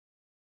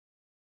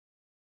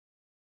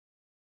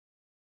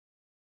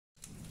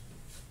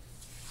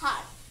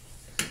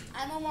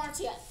I'm Omar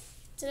Tiat.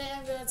 Today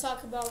I'm going to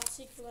talk about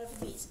Secret Life of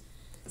Bees.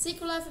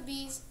 Secret Life of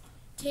Bees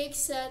takes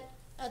set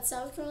at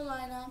South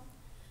Carolina,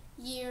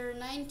 year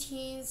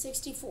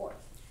 1964.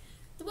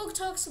 The book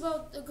talks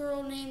about a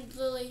girl named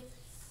Lily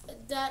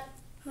that,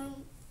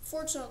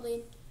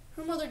 fortunately,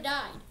 her mother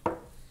died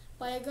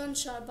by a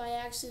gunshot by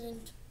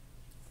accident.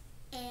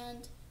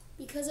 And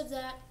because of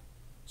that,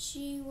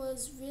 she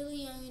was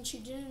really young and she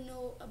didn't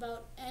know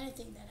about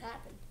anything that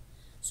happened.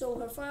 So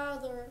her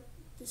father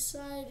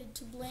decided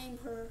to blame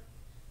her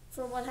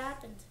for what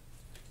happened.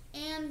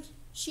 And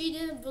she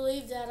didn't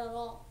believe that at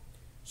all.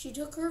 She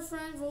took her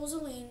friend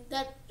Rosaline,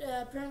 that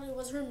apparently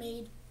was her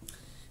maid,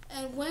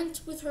 and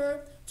went with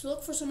her to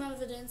look for some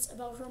evidence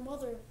about her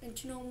mother and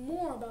to know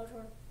more about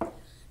her.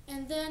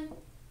 And then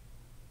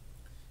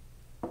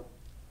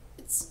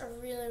it's a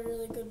really,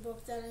 really good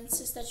book that I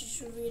insist that you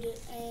should read it,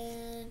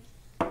 and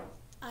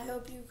I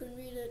hope you can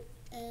read it,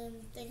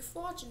 and thank you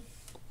for watching.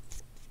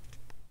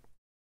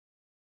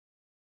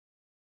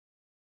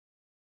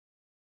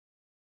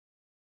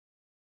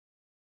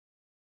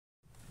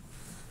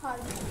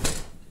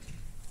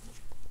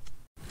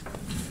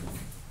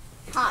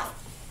 Hi,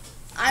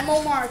 I'm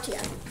Omar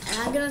Tiat, and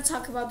I'm gonna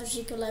talk about the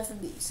Secret Life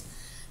of Bees.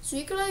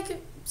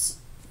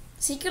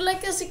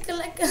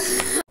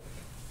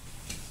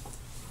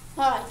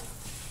 Hi,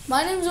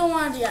 my name's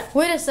Omar Tiat.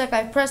 Wait a sec,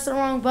 I pressed the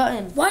wrong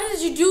button. Why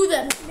did you do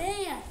that,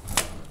 man?